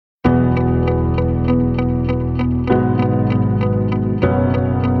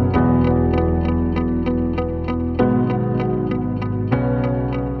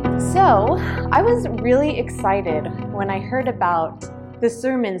was really excited when I heard about the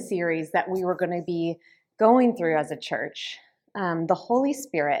sermon series that we were going to be going through as a church, the Holy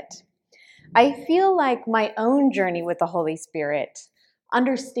Spirit. I feel like my own journey with the Holy Spirit,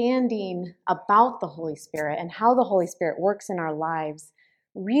 understanding about the Holy Spirit and how the Holy Spirit works in our lives,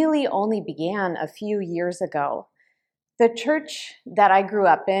 really only began a few years ago. The church that I grew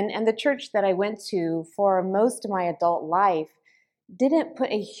up in and the church that I went to for most of my adult life didn't put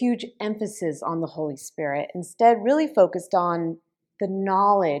a huge emphasis on the Holy Spirit, instead really focused on the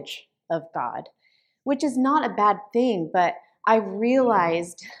knowledge of God, which is not a bad thing, but I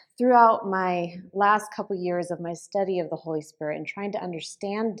realized throughout my last couple years of my study of the Holy Spirit and trying to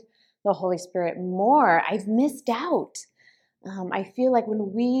understand the Holy Spirit more, I've missed out. I feel like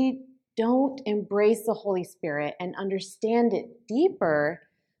when we don't embrace the Holy Spirit and understand it deeper,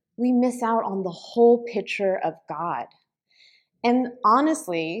 we miss out on the whole picture of God. And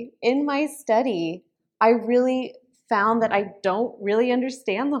honestly, in my study, I really found that I don't really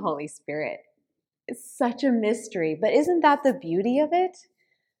understand the Holy Spirit. It's such a mystery, but isn't that the beauty of it?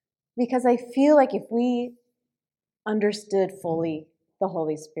 Because I feel like if we understood fully the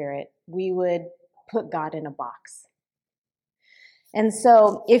Holy Spirit, we would put God in a box. And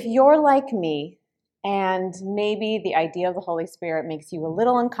so if you're like me, and maybe the idea of the Holy Spirit makes you a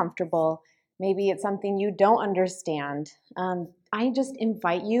little uncomfortable, maybe it's something you don't understand, I just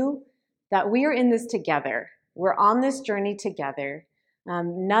invite you that we are in this together. We're on this journey together.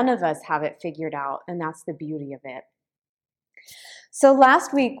 None of us have it figured out, and that's the beauty of it. So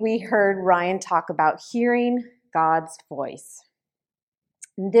last week we heard Ryan talk about hearing God's voice.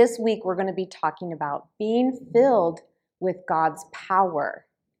 This week we're going to be talking about being filled with God's power.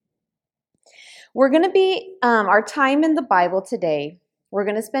 We're going to be, our time in the Bible today, we're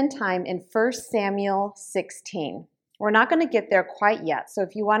going to spend time in 1 Samuel 16. We're not going to get there quite yet, so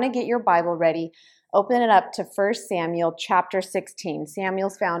if you want to get your Bible ready, open it up to 1 Samuel chapter 16.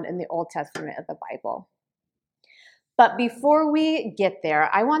 Samuel's found in the Old Testament of the Bible. But before we get there,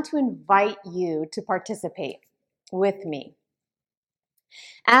 I want to invite you to participate with me.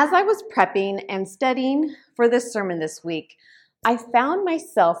 As I was prepping and studying for this sermon this week, I found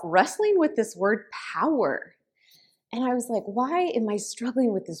myself wrestling with this word power. And I was like, why am I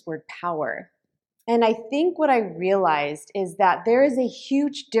struggling with this word power? And I think what I realized is that there is a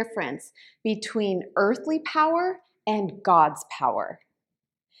huge difference between earthly power and God's power.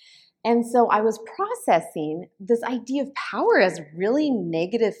 And so I was processing this idea of power as really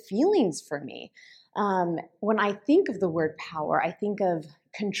negative feelings for me. When I think of the word power, I think of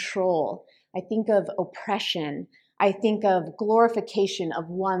control. I think of oppression. I think of glorification of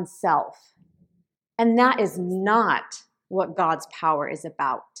oneself. And that is not what God's power is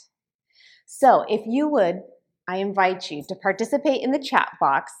about. So if you would, I invite you to participate in the chat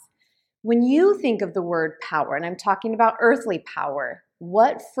box. When you think of the word power, and I'm talking about earthly power,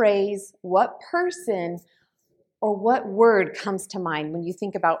 what phrase, what person, or what word comes to mind when you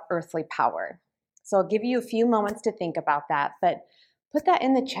think about earthly power? So I'll give you a few moments to think about that, but put that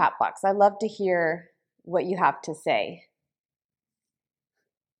in the chat box. I'd love to hear what you have to say.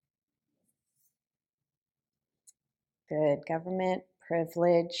 Good. Government,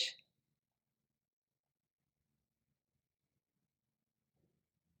 privilege.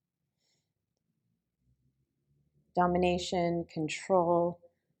 Domination, control,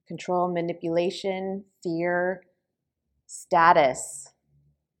 manipulation, fear, status,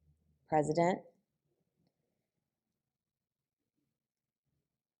 president.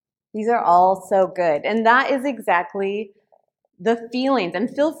 These are all so good. And that is exactly the feelings. And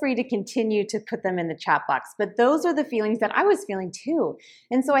feel free to continue to put them in the chat box. But those are the feelings that I was feeling too.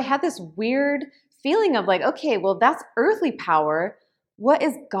 And so I had this weird feeling of like, okay, well, that's earthly power. What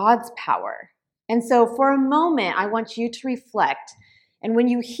is God's power? And so for a moment, I want you to reflect. And when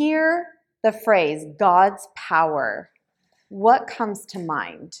you hear the phrase God's power, what comes to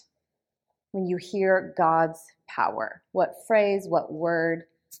mind when you hear God's power? What phrase, what word,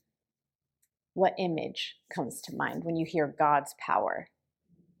 what image comes to mind when you hear God's power?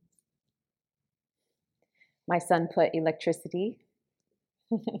 My son put electricity,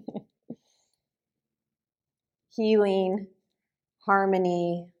 healing,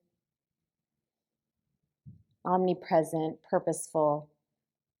 harmony, omnipresent, purposeful,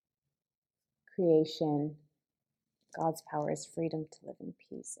 creation. God's power is freedom to live in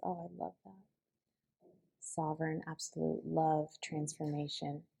peace. Oh, I love that. Sovereign, absolute love,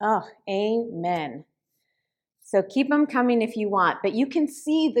 transformation. Oh, amen. So keep them coming if you want, but you can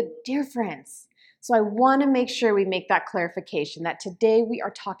see the difference. So I want to make sure we make that clarification that today we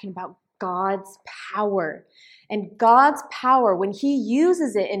are talking about God's power. And God's power, when he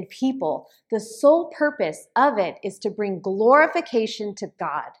uses it in people, the sole purpose of it is to bring glorification to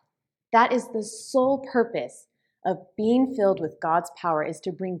God. That is the sole purpose of being filled with God's power, is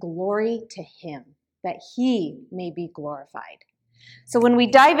to bring glory to him, that he may be glorified. So when we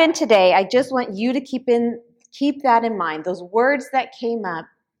dive in today, I just want you to keep that in mind, those words that came up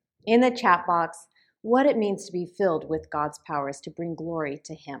in the chat box, what it means to be filled with God's power is to bring glory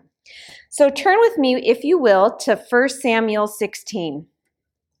to him. So turn with me, if you will, to 1 Samuel 16.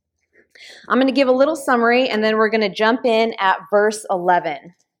 I'm going to give a little summary, and then we're going to jump in at verse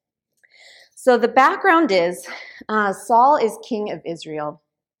 11. So the background is Saul is king of Israel,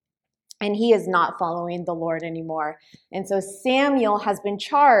 and he is not following the Lord anymore. And so Samuel has been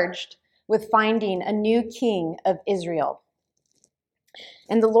charged with finding a new king of Israel.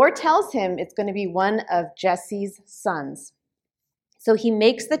 And the Lord tells him it's going to be one of Jesse's sons. So he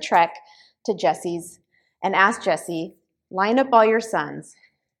makes the trek to Jesse's and asks Jesse, line up all your sons.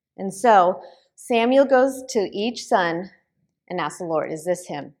 And so Samuel goes to each son and asks the Lord, is this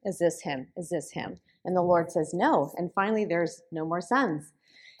him? Is this him? Is this him? And the Lord says no. And finally, there's no more sons.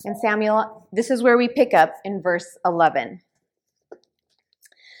 And Samuel, this is where we pick up in verse 11.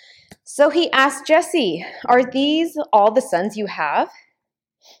 So he asked Jesse, are these all the sons you have?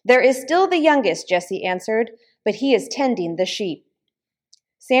 There is still the youngest, Jesse answered, but he is tending the sheep.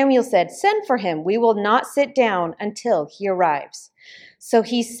 Samuel said, send for him. We will not sit down until he arrives. So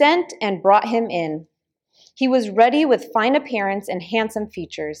he sent and brought him in. He was ruddy with fine appearance and handsome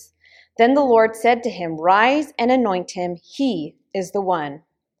features. Then the Lord said to him, rise and anoint him. He is the one.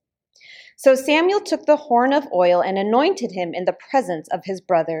 So Samuel took the horn of oil and anointed him in the presence of his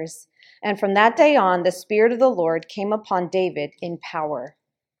brothers. And from that day on, the Spirit of the Lord came upon David in power.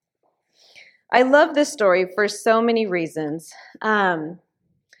 I love this story for so many reasons.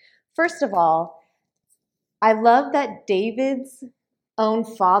 First of all, I love that David's own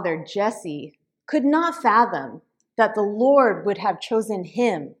father, Jesse, could not fathom that the Lord would have chosen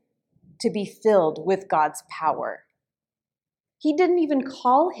him to be filled with God's power. He didn't even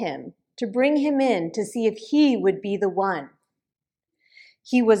call him to bring him in to see if he would be the one.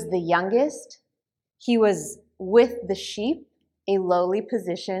 He was the youngest. He was with the sheep, a lowly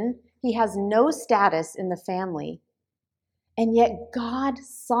position. He has no status in the family. And yet God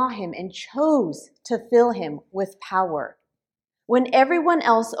saw him and chose to fill him with power. When everyone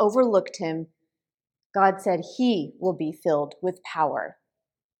else overlooked him, God said he will be filled with power.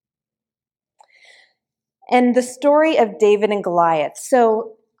 And the story of David and Goliath.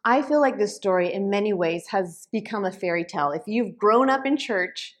 So I feel like this story in many ways has become a fairy tale. If you've grown up in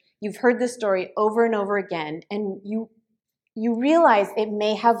church, you've heard this story over and over again, and you realize it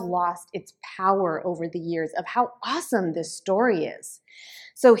may have lost its power over the years of how awesome this story is.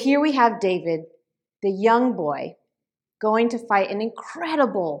 So here we have David, the young boy, going to fight an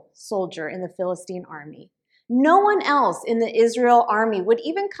incredible soldier in the Philistine army. No one else in the Israel army would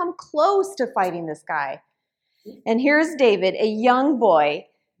even come close to fighting this guy. And here's David, a young boy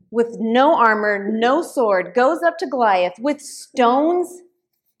with no armor, no sword, goes up to Goliath with stones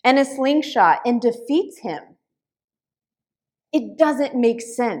and a slingshot and defeats him. It doesn't make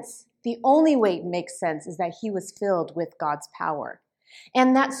sense. The only way it makes sense is that he was filled with God's power.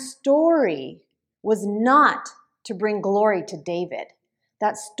 And that story was not to bring glory to David.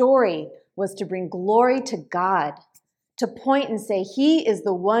 That story was to bring glory to God, to point and say, he is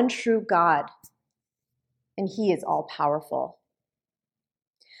the one true God, and he is all powerful.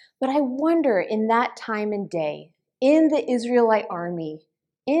 But I wonder, in that time and day, in the Israelite army,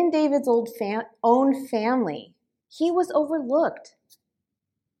 in David's own family, he was overlooked.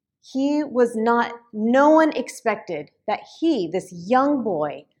 No one expected that he, this young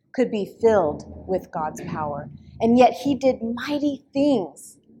boy, could be filled with God's power. And yet he did mighty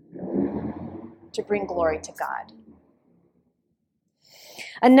things to bring glory to God.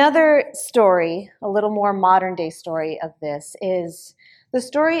 Another story, a little more modern day story of this, is the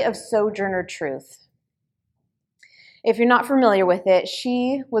story of Sojourner Truth. If you're not familiar with it,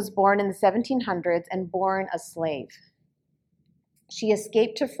 she was born in the 1700s and born a slave. She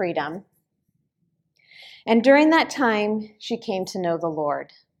escaped to freedom. And during that time, she came to know the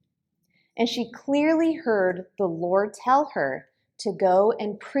Lord. And she clearly heard the Lord tell her to go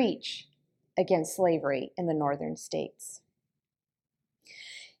and preach against slavery in the northern states.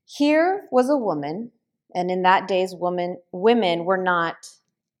 Here was a woman, and in that days, women were not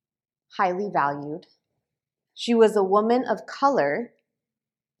highly valued. She was a woman of color,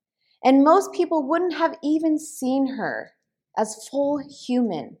 and most people wouldn't have even seen her as full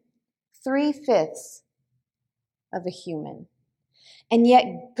human, 3/5 of a human. And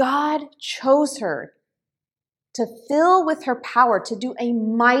yet God chose her to fill with her power, to do a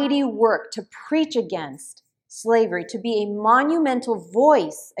mighty work, to preach against slavery, to be a monumental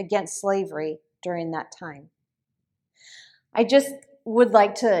voice against slavery during that time. I just would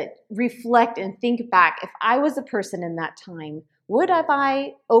like to reflect and think back. If I was a person in that time, would have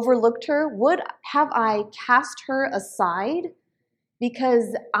I overlooked her? Would have I cast her aside?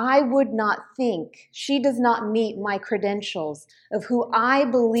 Because I would not think she does not meet my credentials of who I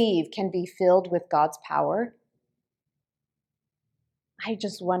believe can be filled with God's power. I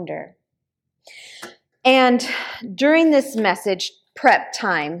just wonder. And during this message prep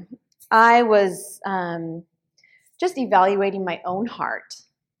time, I was just evaluating my own heart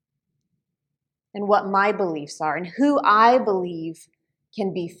and what my beliefs are and who I believe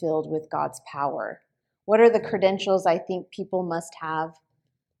can be filled with God's power. What are the credentials I think people must have?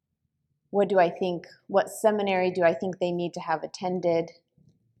 What seminary do I think they need to have attended?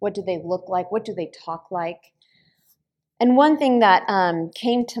 What do they look like? What do they talk like? And one thing that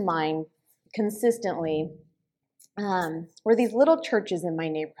came to mind consistently were these little churches in my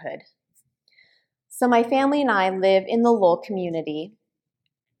neighborhood. So my family and I live in the Lowell community,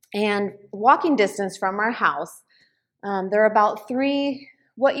 and walking distance from our house, there are about 3,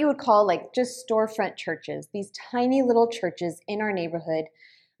 what you would call like just storefront churches, these tiny little churches in our neighborhood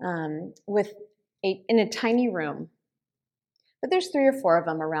in a tiny room. But there's 3 or 4 of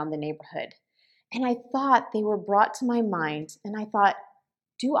them around the neighborhood. And I thought they were brought to my mind, and I thought,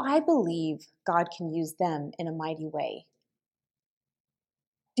 do I believe God can use them in a mighty way?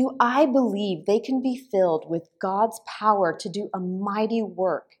 Do I believe they can be filled with God's power to do a mighty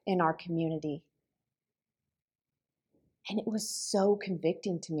work in our community? And it was so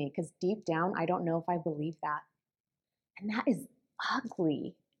convicting to me because deep down, I don't know if I believe that. And that is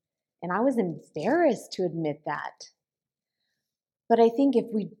ugly. And I was embarrassed to admit that. But I think if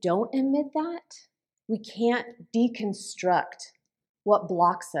we don't admit that, we can't deconstruct what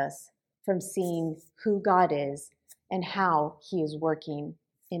blocks us from seeing who God is and how He is working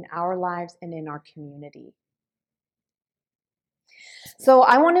in our lives and in our community. So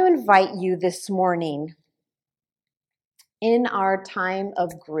I want to invite you this morning in our time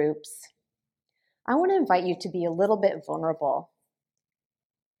of groups. I want to invite you to be a little bit vulnerable.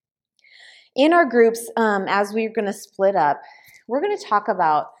 In our groups, as we're going to split up, we're going to talk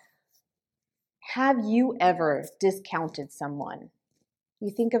about, have you ever discounted someone?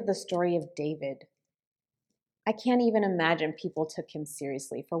 You think of the story of David. I can't even imagine people took him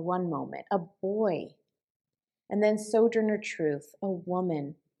seriously for one moment. A boy. And then Sojourner Truth, a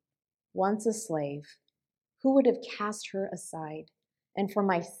woman, once a slave. Who would have cast her aside? And for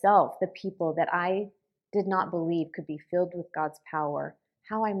myself, the people that I did not believe could be filled with God's power,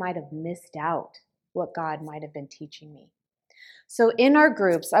 how I might have missed out what God might have been teaching me. So in our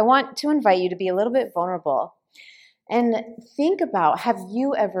groups, I want to invite you to be a little bit vulnerable and think about, have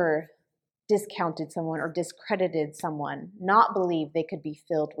you ever discounted someone or discredited someone, not believe they could be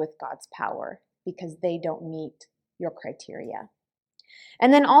filled with God's power because they don't meet your criteria?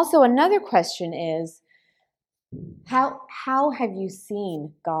 And then also another question is, how have you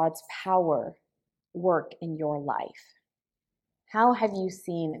seen God's power work in your life? How have you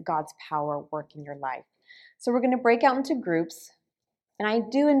seen God's power work in your life? So we're going to break out into groups, and I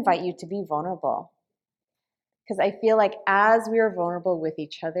do invite you to be vulnerable, because I feel like as we are vulnerable with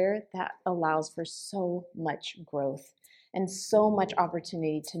each other, that allows for so much growth and so much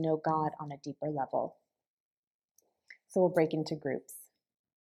opportunity to know God on a deeper level. So we'll break into groups.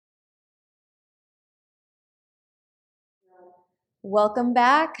 Welcome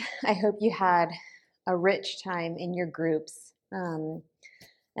back. I hope you had a rich time in your groups.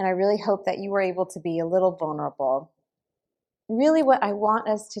 And I really hope that you were able to be a little vulnerable. Really, what I want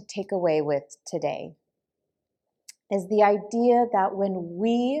us to take away with today is the idea that when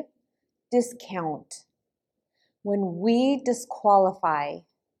we discount, when we disqualify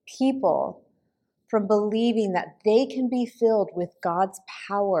people from believing that they can be filled with God's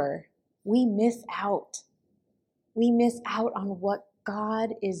power, we miss out. We miss out on what God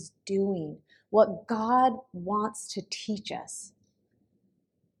is doing, what God wants to teach us.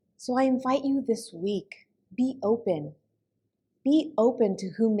 So I invite you this week, be open. Be open to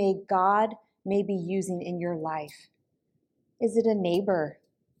who God may be using in your life. Is it a neighbor?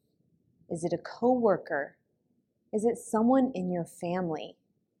 Is it a coworker? Is it someone in your family?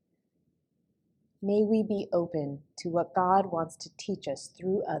 May we be open to what God wants to teach us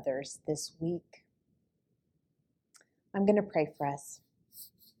through others this week. I'm going to pray for us.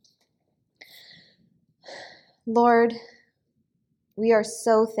 Lord, we are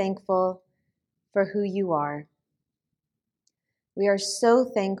so thankful for who you are. We are so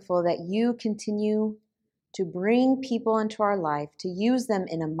thankful that you continue to bring people into our life, to use them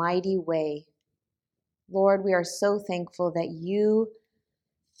in a mighty way. Lord, we are so thankful that you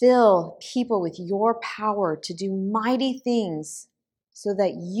fill people with your power to do mighty things so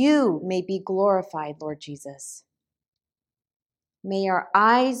that you may be glorified, Lord Jesus. May our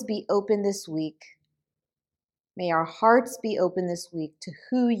eyes be open this week. May our hearts be open this week to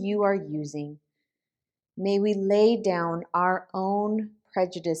who you are using. May we lay down our own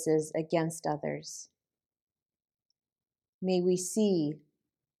prejudices against others. May we see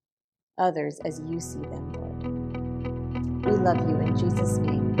others as you see them, Lord. We love you in Jesus'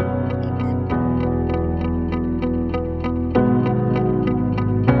 name. Amen.